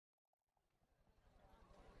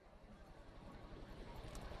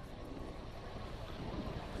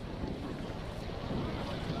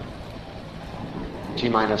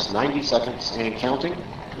T-minus 90 seconds and counting.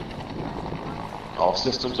 All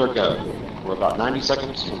systems are go. We're about 90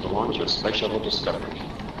 seconds from the launch of Space Shuttle Discovery.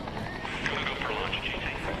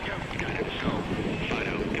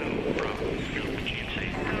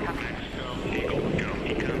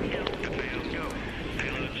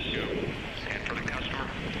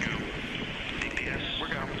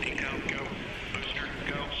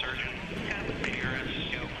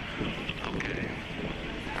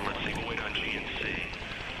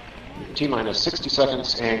 T-minus 60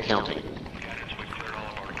 seconds and counting.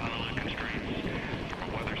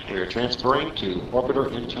 We are transferring to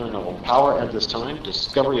orbiter internal power at this time.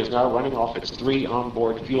 Discovery is now running off its 3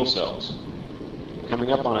 onboard fuel cells.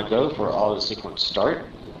 Coming up on a go for auto sequence start.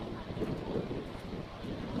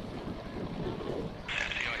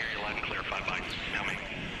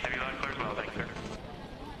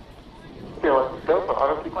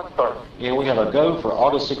 And we have a go for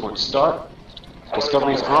auto sequence start.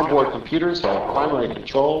 Discovery's onboard computers have primary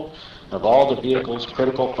control of all the vehicle's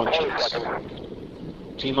critical functions.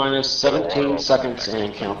 T-minus 17 seconds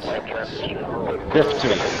and counting. 15, 12,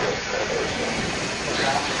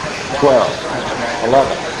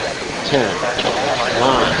 11, 10, 9,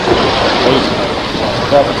 8,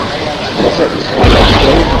 7, 6,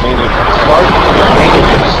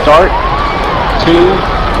 start, 2,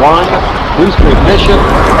 1, booster ignition,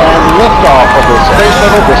 and liftoff of the Space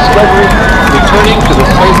Shuttle Discovery, returning to the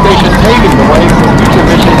space station, paving the way for future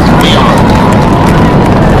missions beyond.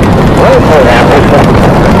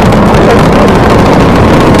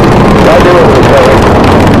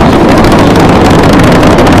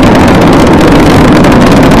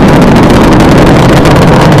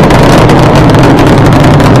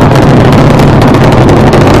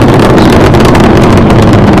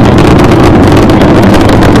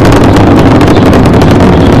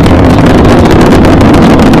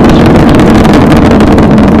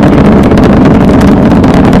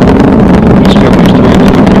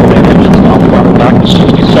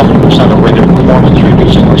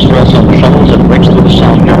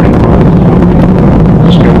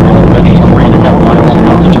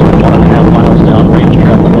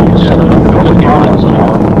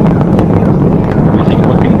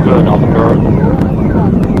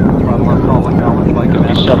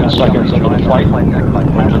 Seconds into the flight.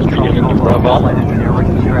 Engines beginning to rev up.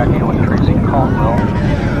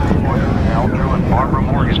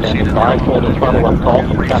 Standing by for the throttle up call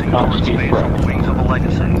from Capcom Steve Fred.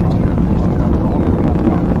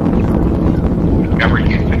 Discovery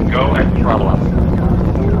Houston, go at throttle up.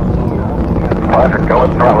 Roger, go at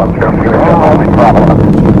throttle up. Throttle up.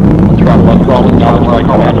 Throttle up, throttle down, right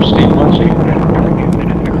Commander Steve Lindsay. Houston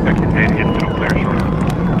is expected to hit into a clear short.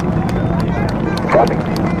 Copy.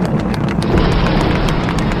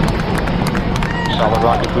 Solid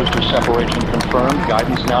rocket booster separation confirmed.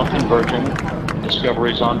 Guidance now converging.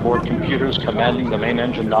 Discovery's onboard computers commanding the main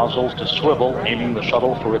engine nozzles to swivel, aiming the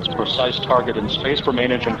shuttle for its precise target in space for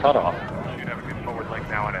main engine cutoff. You have a good forward leg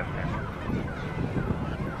now at S10.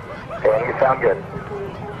 Okay, you sound good.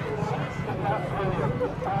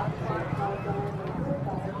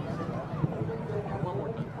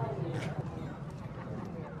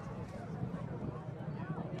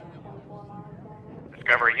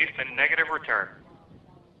 Discovery Houston, negative return.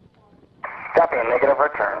 Copy, a negative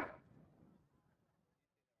return.